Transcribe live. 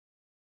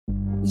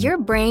Your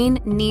brain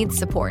needs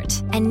support,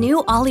 and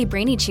new Ollie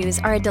Brainy Chews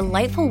are a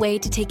delightful way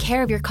to take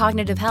care of your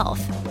cognitive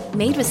health.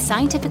 Made with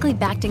scientifically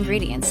backed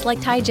ingredients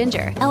like Thai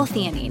ginger,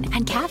 L-theanine,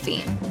 and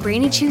caffeine,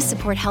 Brainy Chews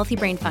support healthy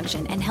brain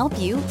function and help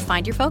you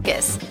find your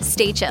focus,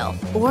 stay chill,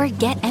 or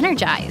get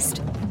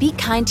energized. Be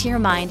kind to your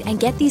mind and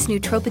get these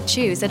nootropic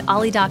chews at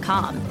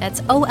ollie.com.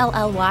 That's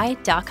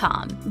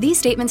OLLY.com. These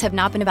statements have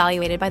not been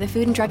evaluated by the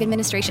Food and Drug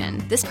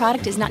Administration. This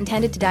product is not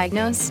intended to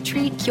diagnose,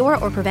 treat, cure,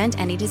 or prevent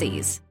any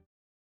disease.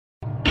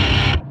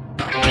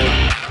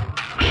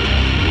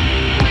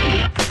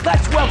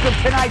 Let's welcome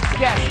tonight's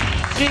guest.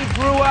 She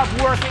grew up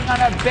working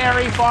on a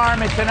berry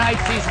farm, and tonight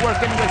she's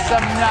working with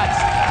some nuts.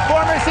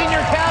 Former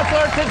senior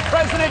counselor to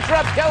President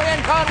Trump,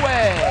 Kellyanne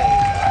Conway.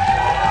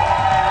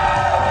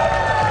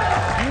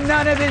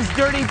 None of his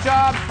dirty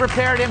jobs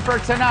prepared him for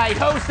tonight.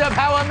 Host of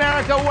How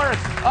America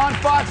Works on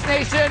Fox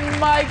Nation,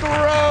 Mike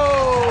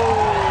Rose.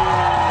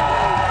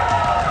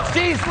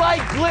 She's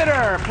like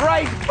glitter,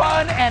 bright,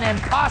 fun, and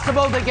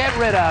impossible to get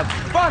rid of.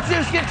 Fox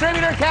News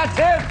contributor Kat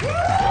Timpf.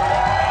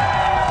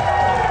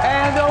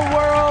 And the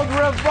world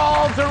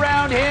revolves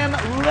around him,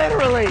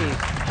 literally.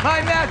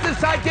 My massive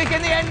sidekick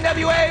in the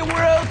NWA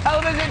World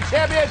Television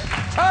Champion,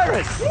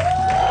 Tyrus.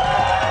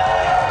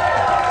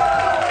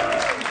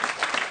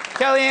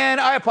 Kellyanne,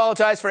 I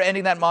apologize for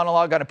ending that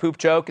monologue on a poop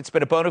joke. It's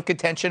been a bone of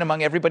contention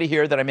among everybody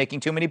here that I'm making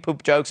too many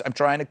poop jokes. I'm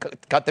trying to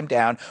cut them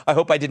down. I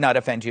hope I did not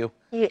offend you.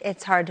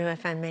 It's hard to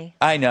offend me.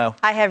 I know.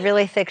 I have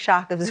really thick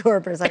shock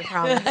absorbers, I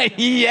promise.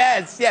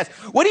 Yes.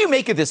 What do you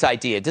make of this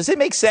idea? Does it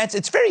make sense?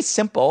 It's very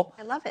simple.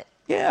 I love it.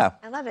 Yeah.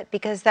 I love it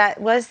because that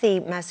was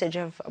the message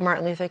of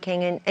Martin Luther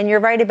King. And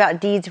you're right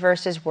about deeds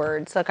versus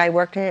words. Look, I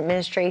worked in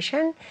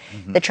administration,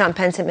 the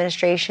Trump-Pence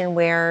administration,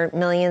 where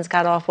millions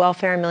got off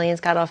welfare, millions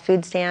got off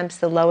food stamps,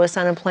 the lowest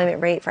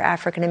unemployment rate for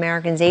African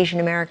Americans, Asian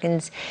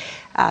Americans,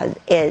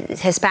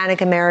 Hispanic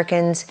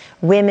Americans,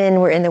 women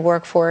were in the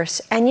workforce.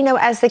 And, you know,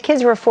 as the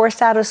kids were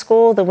forced out of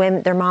school,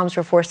 their moms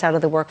were forced out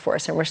of the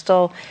workforce. And we're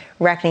still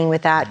reckoning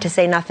with that, to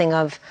say nothing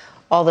of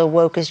all the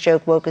woke is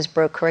joke, woke is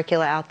broke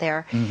curricula out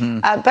there.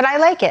 But I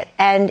like it.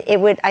 And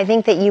I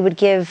think that you would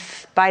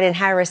give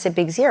Biden-Harris a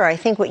big zero. I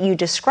think what you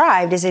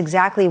described is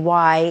exactly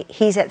why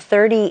he's at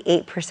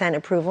 38%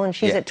 approval and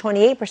she's at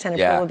 28%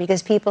 approval,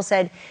 because people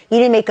said, you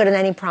didn't make good on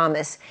any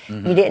promise.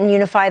 You didn't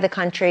unify the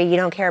country. You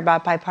don't care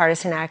about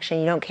bipartisan action.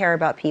 You don't care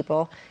about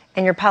people.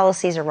 And your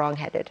policies are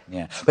wrongheaded.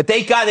 Yeah, but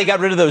thank God they got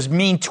rid of those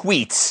mean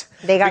tweets.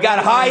 We got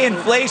high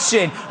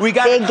inflation. We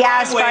got big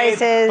gas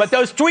prices. But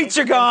those tweets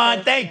are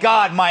gone. Thank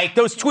God, Mike.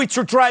 Those tweets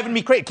were driving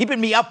me crazy,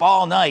 keeping me up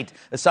all night.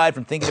 Aside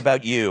from thinking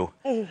about you,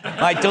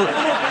 my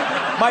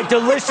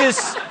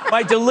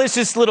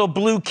delicious little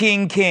blue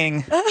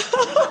king.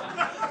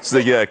 It's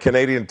the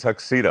Canadian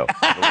tuxedo.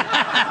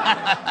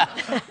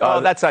 Oh,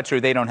 that's not true.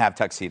 They don't have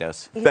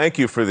tuxedos. Thank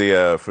you for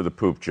the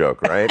poop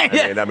joke, right?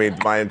 I mean,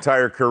 my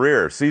entire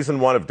career, season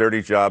 1 of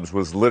Dirty Jobs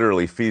was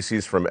literally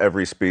feces from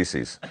every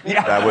species.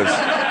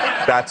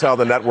 That's how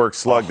the network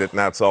slugged it, and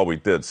that's all we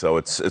did. So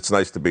it's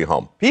nice to be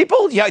home.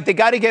 People, they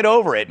got to get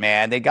over it,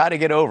 man. They got to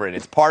get over it.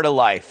 It's part of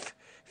life.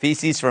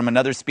 Feces from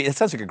another species. That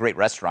sounds like a great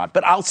restaurant,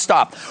 but I'll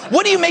stop.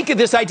 What do you make of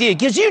this idea?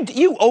 Because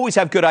you always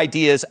have good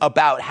ideas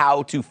about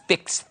how to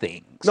fix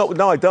things.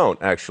 No, I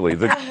don't, actually.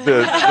 The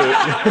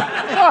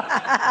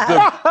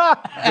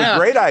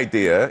great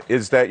idea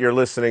is that you're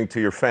listening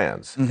to your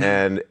fans.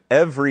 And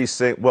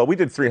we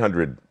did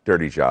 300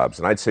 Dirty Jobs,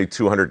 and I'd say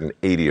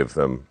 280 of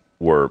them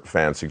were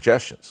fan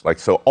suggestions.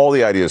 So all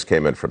the ideas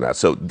came in from that.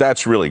 So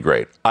that's really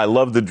great. I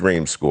love the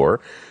Dream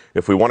Score.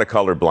 If we want a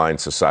colorblind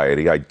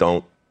society, I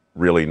don't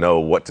really know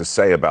what to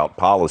say about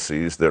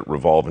policies that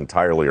revolve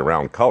entirely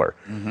around color.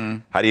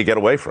 How do you get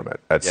away from it?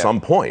 At some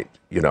point,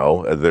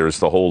 there's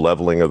the whole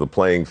leveling of the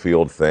playing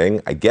field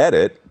thing. I get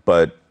it,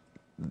 but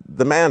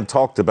the man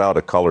talked about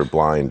a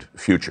colorblind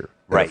future.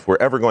 Right. If we're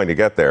ever going to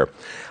get there,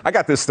 I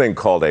got this thing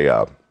called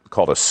a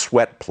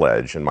sweat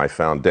pledge in my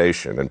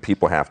foundation, and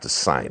people have to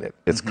sign it.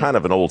 It's kind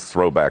of an old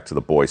throwback to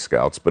the Boy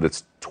Scouts, but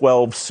it's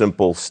 12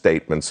 simple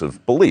statements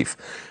of belief.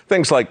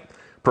 Things like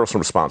personal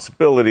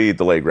responsibility,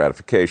 delayed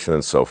gratification,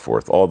 and so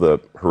forth, all the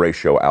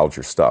Horatio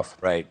Alger stuff.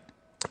 Right.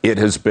 It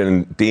has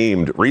been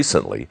deemed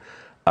recently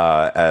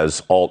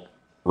as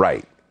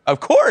alt-right.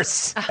 Of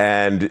course.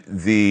 And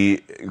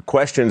the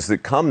questions that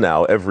come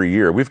now every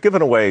year, we've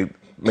given away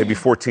maybe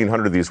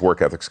 1,400 of these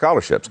work ethic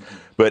scholarships,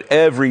 but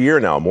every year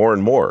now, more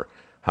and more,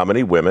 how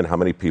many women, how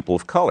many people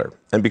of color?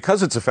 And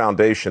because it's a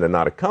foundation and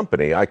not a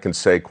company, I can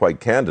say quite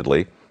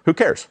candidly, who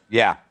cares?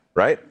 Yeah.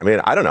 Right? I mean,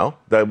 I don't know.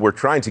 That we're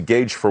trying to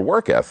gauge for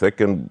work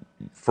ethic, and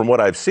from what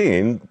I've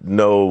seen,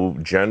 no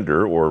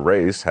gender or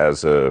race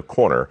has a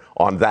corner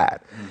on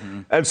that.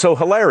 And so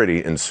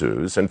hilarity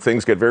ensues, and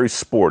things get very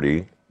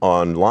sporty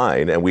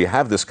online, and we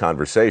have this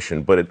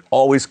conversation, but it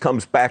always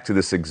comes back to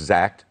this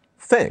exact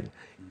thing.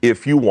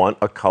 If you want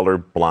a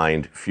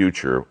colorblind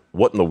future,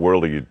 what in the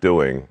world are you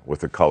doing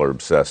with a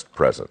color-obsessed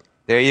present?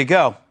 There you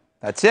go.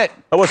 That's it.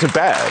 That wasn't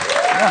bad.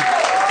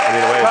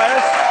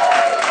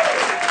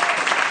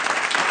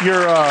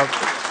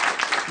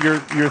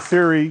 your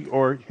theory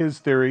or his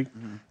theory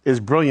is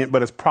brilliant,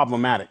 but it's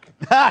problematic.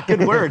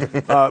 Good word.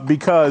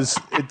 Because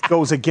it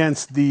goes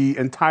against the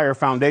entire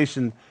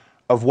foundation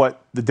of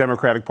what the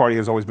Democratic Party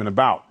has always been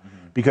about.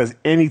 Because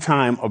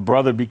anytime a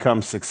brother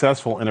becomes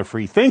successful and a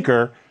free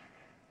thinker,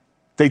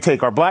 they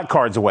take our black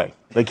cards away.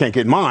 They can't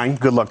get mine.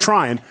 Good luck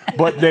trying.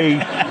 But they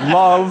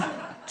love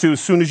to,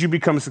 as soon as you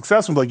become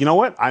successful, like, you know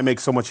what? I make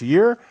so much a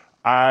year.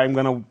 I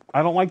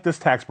don't like this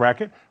tax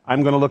bracket.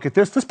 I'm going to look at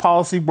this. This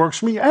policy works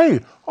for me. Hey,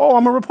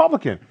 I'm a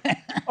Republican.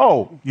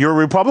 Oh, you're a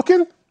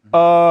Republican?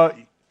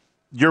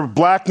 Your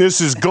blackness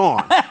is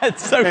gone.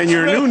 And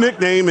your new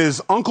nickname is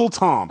Uncle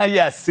Tom.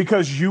 Yes.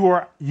 Because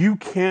you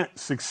can't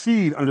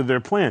succeed under their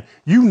plan.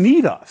 You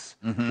need us.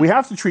 We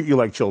have to treat you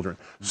like children.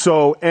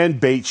 So, and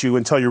bait you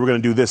and tell you we're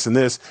going to do this and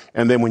this.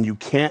 And then when you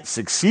can't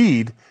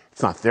succeed,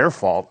 it's not their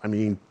fault. I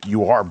mean,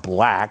 you are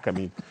black. I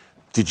mean,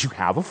 did you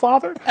have a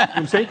father? You know what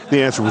I'm saying?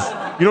 The answer was, you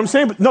know what I'm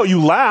saying? But no, you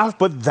laugh,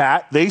 but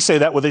they say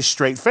that with a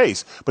straight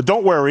face. But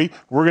don't worry,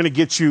 we're going to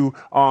get you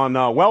on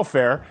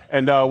welfare,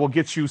 and we'll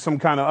get you some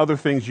kind of other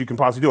things you can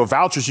possibly do. A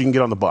voucher so you can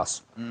get on the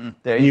bus.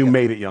 There you go.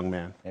 made it, young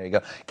man. There you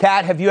go.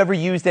 Kat, have you ever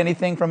used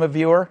anything from a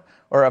viewer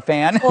or a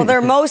fan? Well,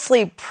 they're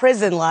mostly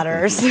prison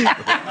letters.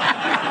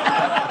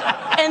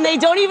 And they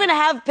don't even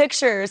have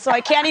pictures, so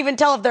I can't even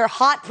tell if they're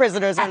hot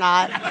prisoners or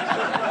not.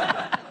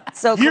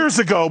 So Years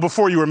ago,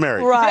 before you were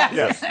married. Right.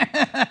 Yes.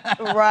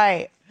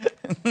 Right.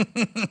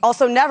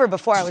 Also, never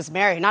before I was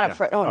married. Not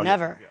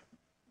never. Yeah.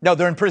 No,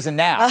 they're in prison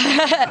now.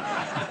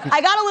 I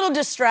got a little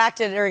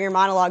distracted during your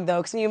monologue, though,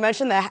 because when you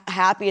mentioned the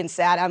happy and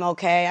sad, I'm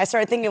okay. I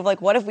started thinking of,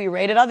 like, what if we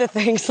rated other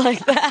things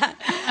like that?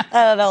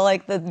 I don't know,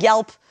 like the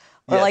Yelp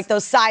or like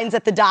those signs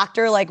at the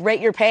doctor, like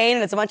rate your pain,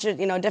 and it's a bunch of,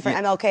 different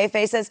MLK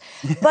faces.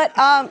 But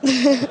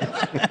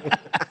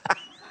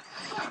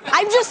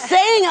I'm just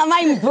saying,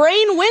 my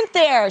brain went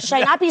there. Should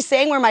I not be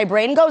saying where my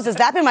brain goes? Has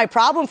that been my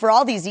problem for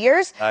all these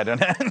years? I don't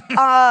know.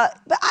 But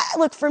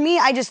look, for me,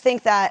 I just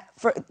think that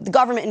for the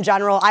government in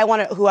general, I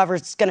want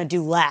whoever's going to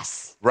do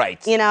less. Right.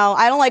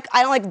 I don't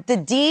like the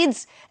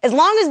deeds. As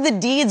long as the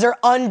deeds are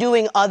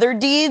undoing other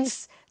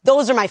deeds,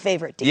 those are my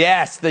favorite deeds.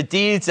 Yes, the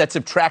deeds that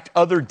subtract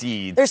other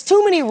deeds. There's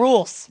too many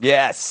rules.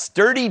 Yes,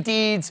 dirty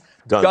deeds,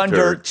 done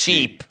dirt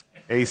cheap.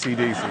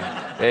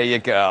 AC/DC. There you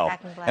go.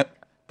 Black and Black.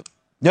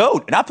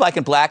 No, not Black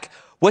and Black.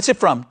 What's it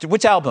from?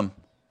 Which album?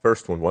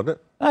 First one, wasn't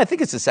it? I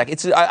think it's the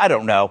second. I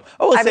don't know.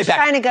 Oh, I was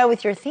trying to go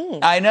with your theme.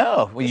 I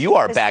know. Well, you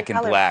are Just Back the in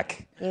color.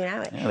 Black. You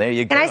know it. Yeah, there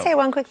you go. Can I say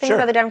one quick thing Sure.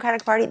 about the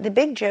Democratic Party? The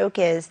big joke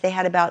is they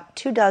had about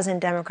 24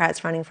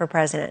 Democrats running for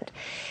president.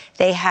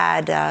 They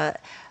had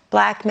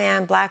black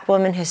man, black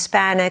woman,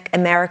 Hispanic,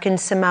 American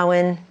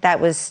Samoan. That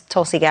was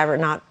Tulsi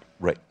Gabbard, not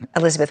Right.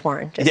 Elizabeth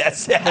Warren.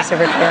 Yes. Just so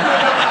we're clear.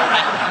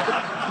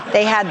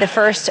 They had the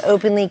first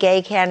openly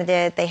gay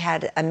candidate. They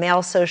had a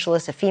male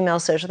socialist, a female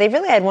socialist. They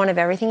really had one of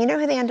everything. You know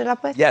who they ended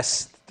up with?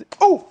 Yes.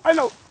 Oh, I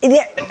know.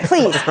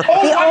 Please.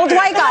 The old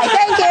white guy.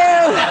 Thank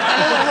you.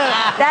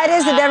 That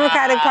is the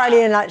Democratic Party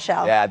in a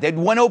nutshell. Yeah, they had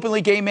one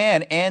openly gay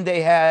man, and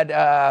they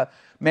had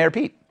Mayor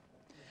Pete.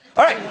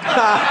 All right.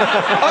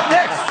 Up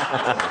next,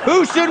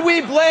 who should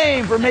we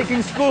blame for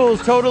making schools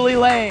totally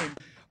lame?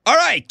 All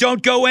right,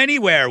 don't go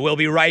anywhere. We'll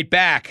be right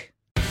back.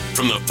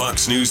 From the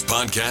Fox News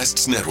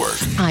Podcasts Network.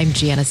 I'm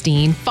Janice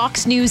Dean,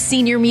 Fox News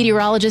senior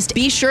meteorologist.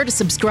 Be sure to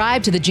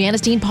subscribe to the Janice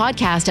Dean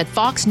podcast at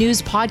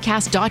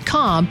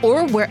foxnewspodcast.com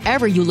or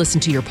wherever you listen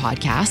to your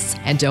podcasts.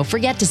 And don't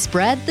forget to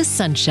spread the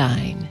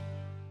sunshine.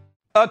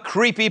 A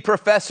creepy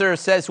professor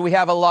says we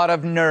have a lot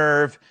of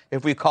nerve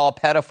if we call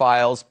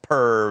pedophiles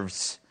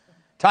pervs.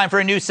 Time for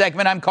a new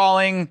segment I'm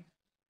calling...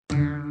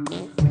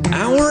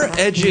 Our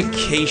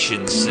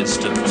education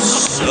system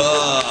sucks.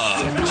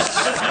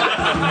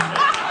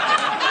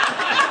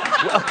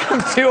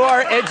 Welcome to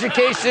Our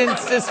Education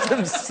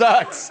System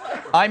Sucks.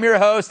 I'm your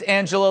host,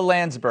 Angela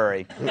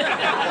Lansbury.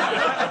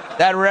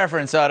 That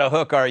reference ought to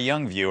hook our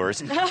young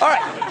viewers. All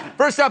right,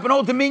 first up, an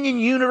Old Dominion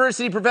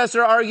University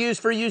professor argues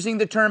for using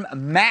the term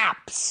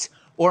MAPS,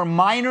 or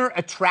minor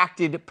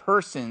attracted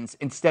persons,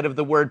 instead of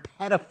the word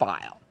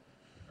pedophile.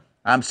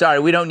 I'm sorry,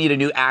 we don't need a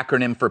new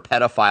acronym for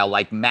pedophile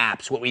like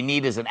MAPS. What we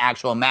need is an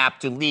actual map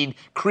to lead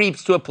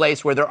creeps to a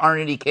place where there aren't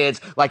any kids,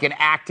 like an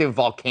active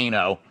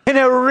volcano. In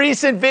a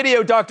recent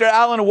video, Dr.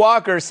 Alan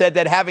Walker said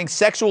that having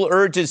sexual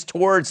urges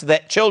towards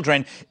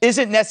children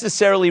isn't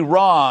necessarily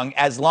wrong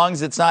as long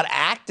as it's not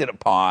acted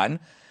upon.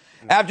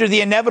 After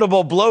the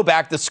inevitable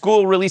blowback, the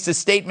school released a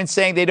statement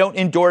saying they don't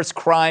endorse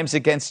crimes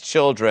against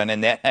children,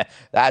 and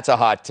that's a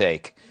hot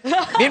take.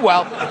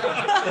 Meanwhile,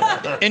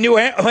 in New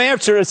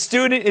Hampshire, a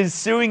student is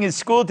suing his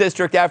school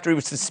district after he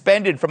was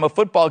suspended from a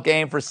football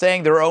game for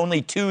saying there are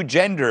only two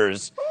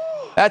genders.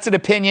 That's an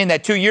opinion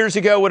that 2 years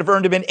ago would have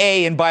earned him an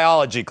A in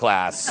biology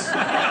class.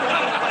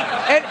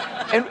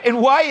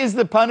 And why is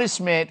the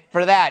punishment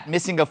for that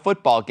missing a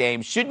football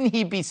game? Shouldn't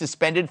he be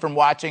suspended from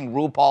watching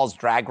RuPaul's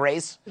Drag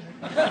Race?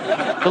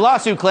 The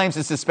lawsuit claims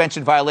the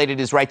suspension violated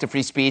his right to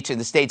free speech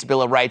and the state's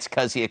Bill of Rights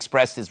because he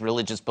expressed his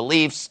religious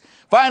beliefs.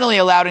 Finally,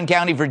 a Loudoun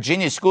County,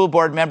 Virginia school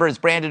board member has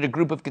branded a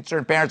group of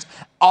concerned parents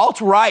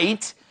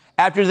alt-right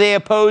after they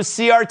opposed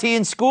CRT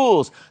in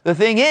schools. The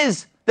thing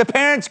is, the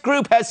parents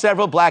group has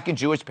several black and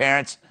Jewish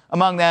parents,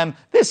 among them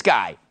this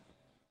guy.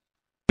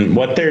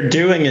 What they're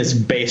doing is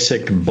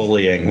basic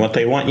bullying. What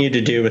they want you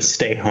to do is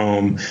stay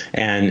home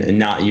and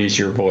not use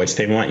your voice.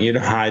 They want you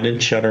to hide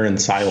and shudder in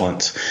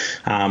silence.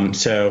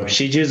 So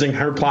she's using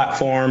her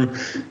platform,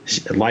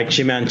 like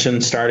she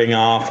mentioned, starting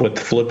off with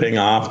flipping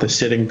off the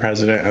sitting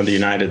president of the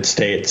United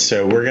States.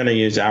 So we're going to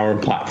use our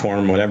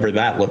platform, whatever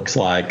that looks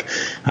like,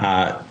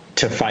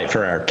 to fight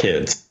for our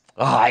kids.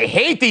 Oh, I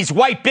hate these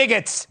white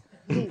bigots.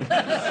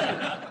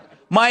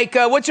 Mike,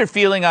 what's your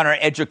feeling on our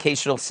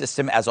educational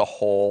system as a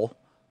whole?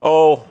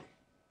 Oh,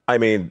 I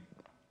mean,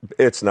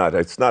 it's not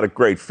a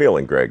great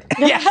feeling, Greg.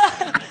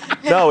 Yeah.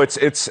 No,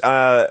 it's.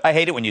 I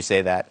hate it when you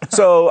say that.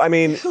 So, I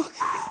mean,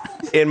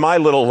 in my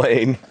little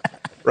lane,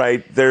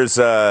 right?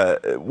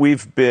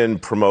 We've been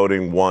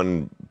promoting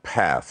one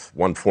path,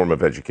 one form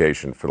of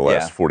education for the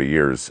last 40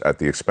 years at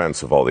the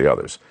expense of all the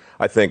others.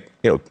 I think,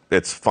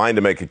 it's fine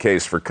to make a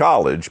case for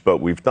college, but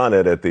we've done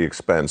it at the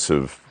expense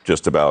of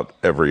just about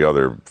every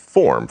other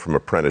form, from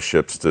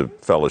apprenticeships to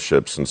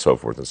fellowships and so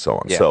forth and so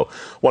on. Yeah. So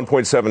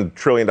 $1.7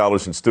 trillion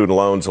in student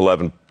loans,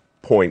 11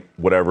 point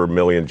whatever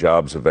million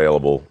jobs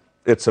available.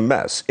 It's a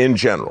mess in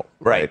general.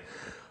 Right.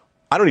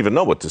 I don't even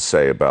know what to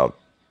say about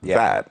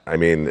that. I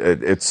mean,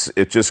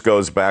 it just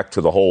goes back to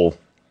the whole,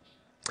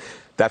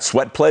 that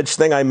sweat pledge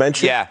thing I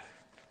mentioned. Yeah.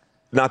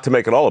 Not to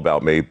make it all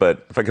about me,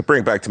 but if I could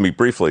bring it back to me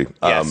briefly,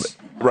 yes.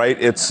 Right?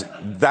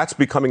 That's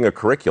becoming a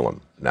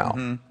curriculum now.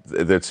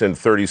 Mm-hmm. That's in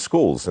 30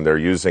 schools, and they're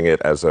using it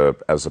as a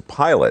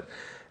pilot,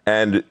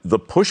 and the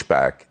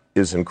pushback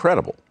is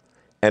incredible.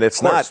 And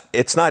it's like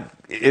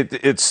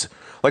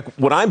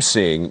what I'm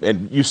seeing,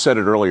 and you said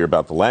it earlier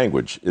about the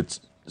language. It's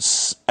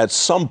at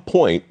some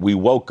point we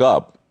woke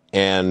up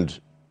and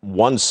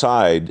one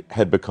side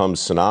had become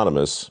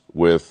synonymous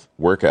with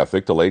work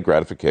ethic, delayed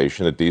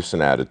gratification, a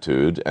decent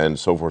attitude, and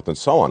so forth and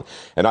so on.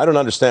 And I don't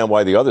understand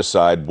why the other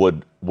side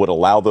would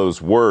allow those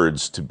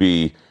words to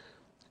be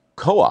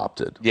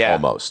co-opted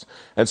almost.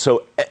 And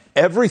so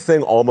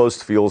everything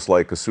almost feels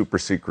like a super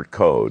secret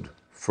code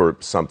for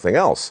something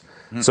else.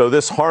 Mm. So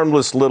this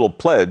harmless little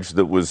pledge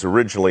that was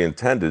originally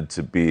intended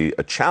to be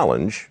a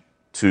challenge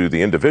to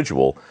the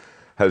individual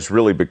has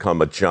really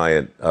become a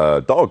giant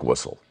dog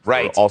whistle.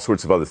 Right. For all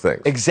sorts of other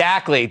things.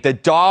 Exactly. The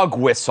dog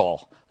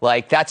whistle.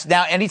 Like, that's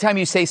now, anytime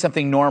you say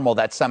something normal,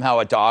 that's somehow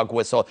a dog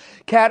whistle.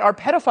 Kat, are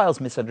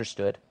pedophiles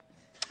misunderstood?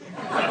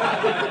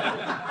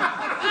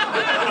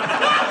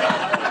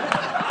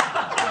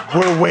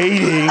 We're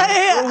waiting.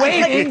 We're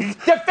waiting.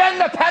 Defend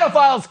the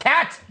pedophiles,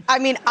 Kat. I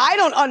mean, I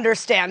don't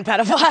understand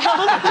pedophiles,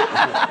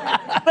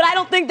 but I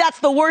don't think that's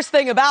the worst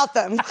thing about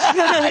them.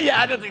 Yeah,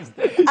 I don't think so.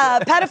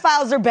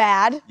 Pedophiles are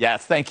bad.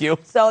 Yes, thank you.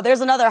 So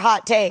there's another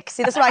hot take.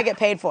 See, this is what I get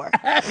paid for.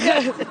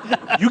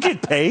 You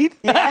get paid?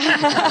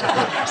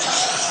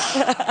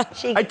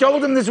 I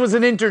told him this was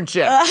an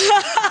internship.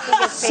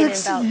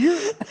 6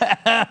 years.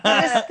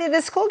 Did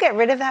the school get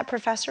rid of that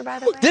professor, by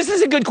the way? This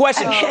is a good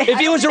question. If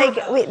he was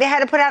they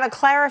had to put out a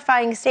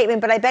clarifying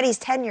statement, but I bet he's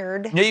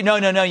tenured. No. You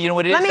know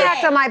what it is? Let me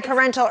act on my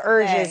parental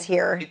urges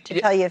here to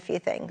tell you a few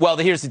things. Well,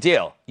 here's the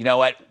deal. You know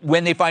what?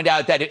 When they find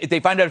out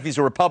if he's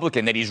a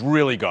Republican, that he's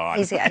really gone.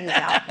 He's out.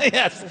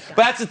 Yes. But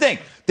that's the thing.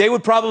 They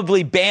would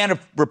probably ban a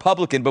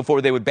Republican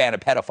before they would ban a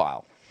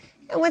pedophile.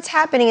 And what's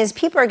happening is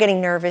people are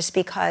getting nervous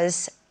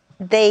because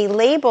they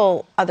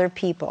label other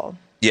people.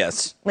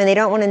 Yes. When they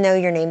don't want to know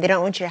your name, they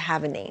don't want you to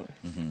have a name.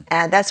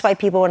 Mm-hmm. That's why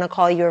people want to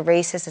call you a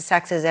racist, a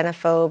sexist,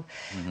 xenophobe.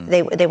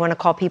 Mm-hmm. They want to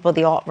call people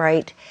the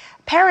alt-right.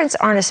 Parents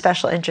aren't a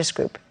special interest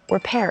group. We're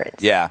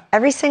parents. Yeah.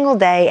 Every single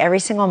day, every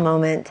single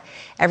moment,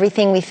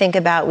 everything we think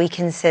about, we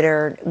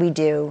consider, we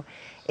do,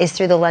 is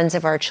through the lens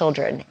of our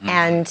children. Mm-hmm.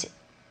 And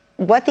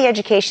what the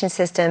education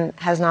system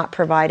has not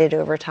provided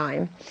over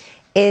time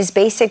is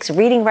basics,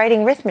 reading,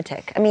 writing,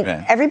 arithmetic. I mean,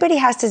 everybody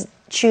has to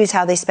choose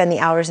how they spend the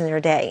hours in their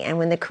day. And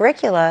when the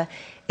curricula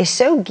is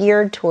so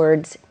geared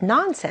towards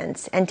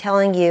nonsense and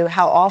telling you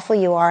how awful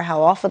you are,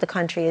 how awful the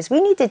country is,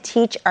 we need to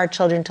teach our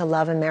children to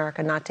love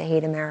America, not to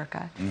hate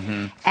America.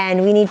 Mm-hmm.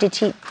 And we need to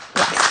teach...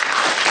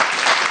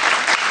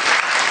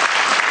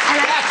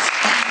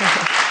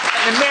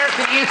 An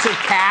American answer,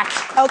 Kat.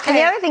 Okay. And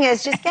the other thing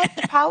is just get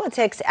the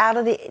politics out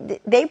of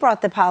they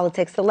brought the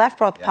politics, the left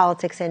brought the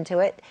politics into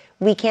it.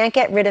 We can't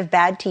get rid of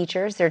bad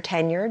teachers. They're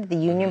tenured. The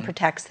union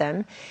protects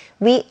them.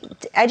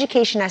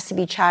 Education has to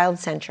be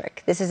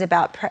child-centric. This is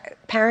about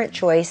parent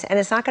choice, and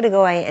it's not going to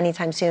go away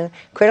anytime soon.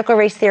 Critical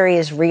race theory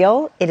is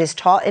real. It is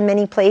taught in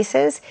many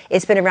places.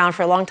 It's been around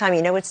for a long time.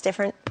 You know what's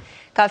different,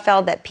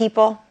 Gutfeld? That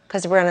people,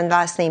 because we're on a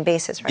last name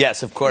basis, right?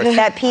 Yes, of course.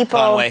 That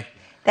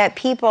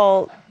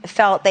people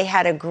felt they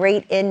had a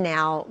great in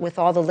now with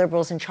all the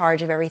liberals in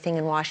charge of everything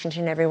in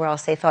Washington and everywhere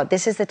else. They thought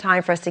this is the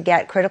time for us to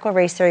get critical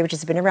race theory, which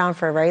has been around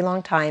for a very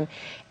long time,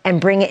 and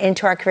bring it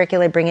into our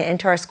curricula, bring it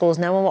into our schools.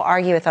 No one will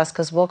argue with us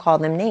because we'll call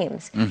them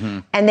names.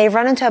 And they've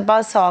run into a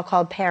buzzsaw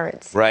called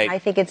parents. Right. And I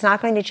think it's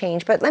not going to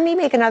change. But let me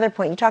make another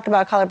point. You talked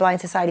about colorblind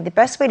society. The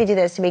best way to do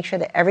that is to make sure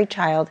that every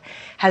child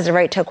has the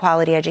right to a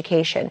quality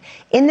education.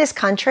 In this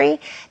country,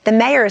 the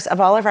mayors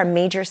of all of our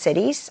major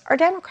cities are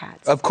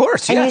Democrats. Of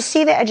course, And yes. you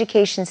see the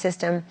education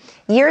system.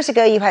 Years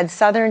ago, you had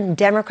Southern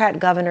Democrat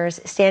governors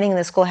standing in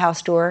the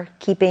schoolhouse door,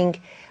 keeping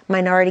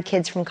minority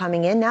kids from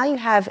coming in. Now you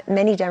have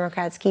many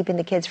Democrats keeping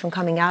the kids from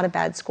coming out of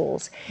bad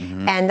schools.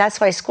 And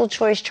that's why school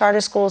choice charter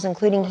schools,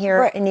 including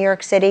here in New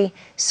York City,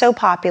 so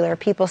popular.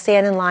 People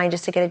stand in line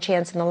just to get a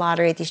chance in the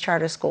lottery at these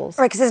charter schools.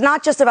 Right, because it's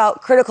not just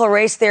about critical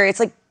race theory. It's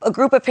like a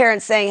group of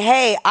parents saying,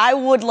 hey, I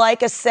would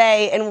like a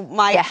say in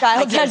my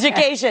child's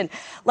education.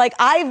 Like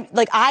I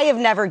have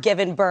never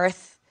given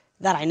birth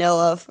that I know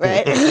of,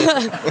 right? But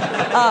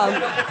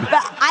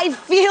I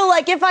feel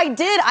like if I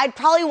did, I'd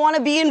probably want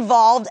to be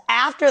involved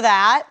after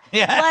that.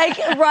 Yeah. Like,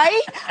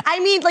 right? I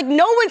mean, like,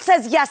 no one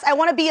says, yes, I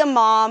want to be a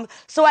mom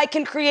so I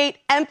can create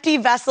empty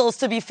vessels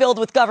to be filled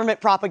with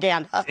government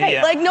propaganda.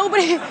 Yeah. Like,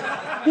 nobody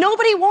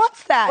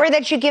wants that. Or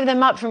that you give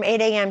them up from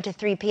 8 a.m. to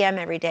 3 p.m.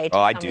 every day.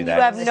 Oh, I do that.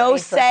 You have no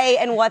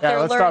say in what they're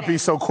let's learning. not be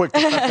so quick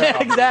to cut that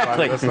off.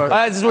 Exactly. Let's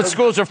not- This is what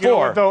schools are You know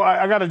for. what, though,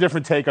 I got a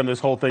different take on this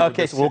whole thing.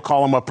 Okay, We'll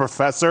call him a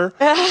professor.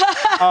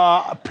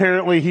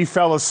 Apparently, he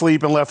fell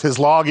asleep and left his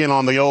login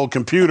on the old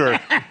computer,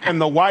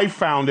 and the wife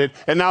found it,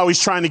 and now he's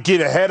trying to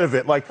get ahead of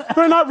it. Like,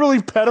 they're not really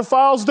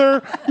pedophiles,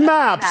 they're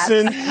maps,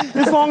 and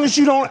as long as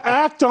you don't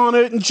act on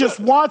it and just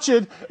watch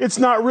it, it's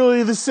not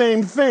really the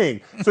same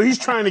thing. So he's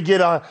trying to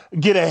get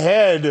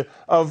ahead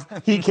of,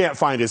 he can't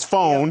find his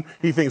phone,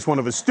 he thinks one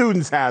of his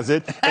students has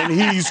it, and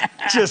he's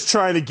just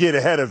trying to get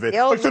ahead of it.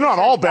 Like, they're not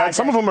all bad.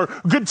 Some of them are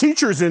good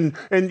teachers, and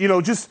you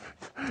know, just,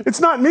 it's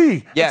not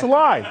me. Yeah. It's a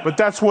lie, but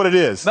that's what it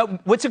is.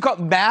 But what's it called?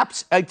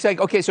 Maps? It's like,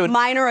 okay, so...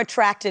 Minor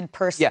attracted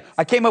person. Yeah,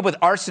 I came up with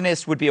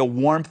arsonist would be a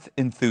warmth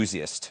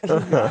enthusiast.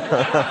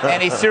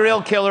 And a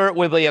serial killer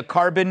would be a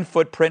carbon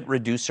footprint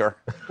reducer.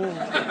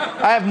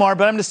 I have more,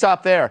 but I'm going to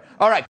stop there.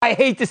 All right, I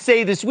hate to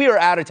say this, we are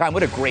out of time.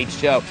 What a great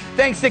show.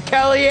 Thanks to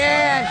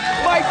Kellyanne,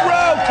 Mike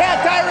Rowe,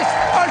 Kat Tyrus,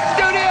 our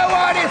studio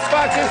audience,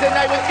 Fox News at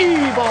Night with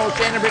Evil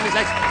Shannon Bringus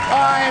next.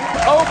 I'm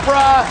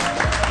Oprah,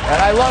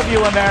 and I love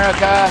you,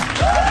 America.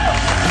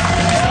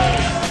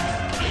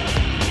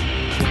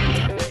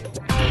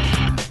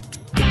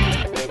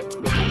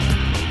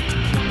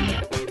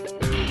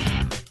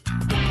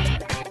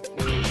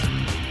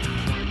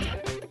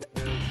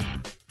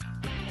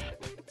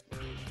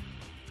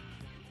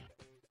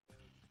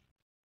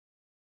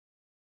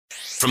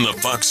 From the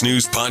Fox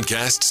News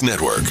Podcasts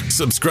Network.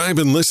 Subscribe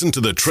and listen to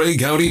the Trey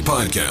Gowdy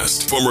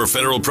Podcast. Former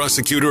federal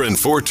prosecutor and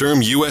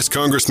 4-term U.S.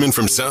 Congressman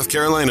from South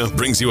Carolina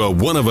brings you a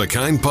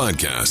one-of-a-kind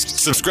podcast.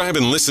 Subscribe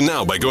and listen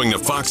now by going to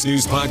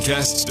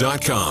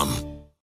foxnewspodcasts.com.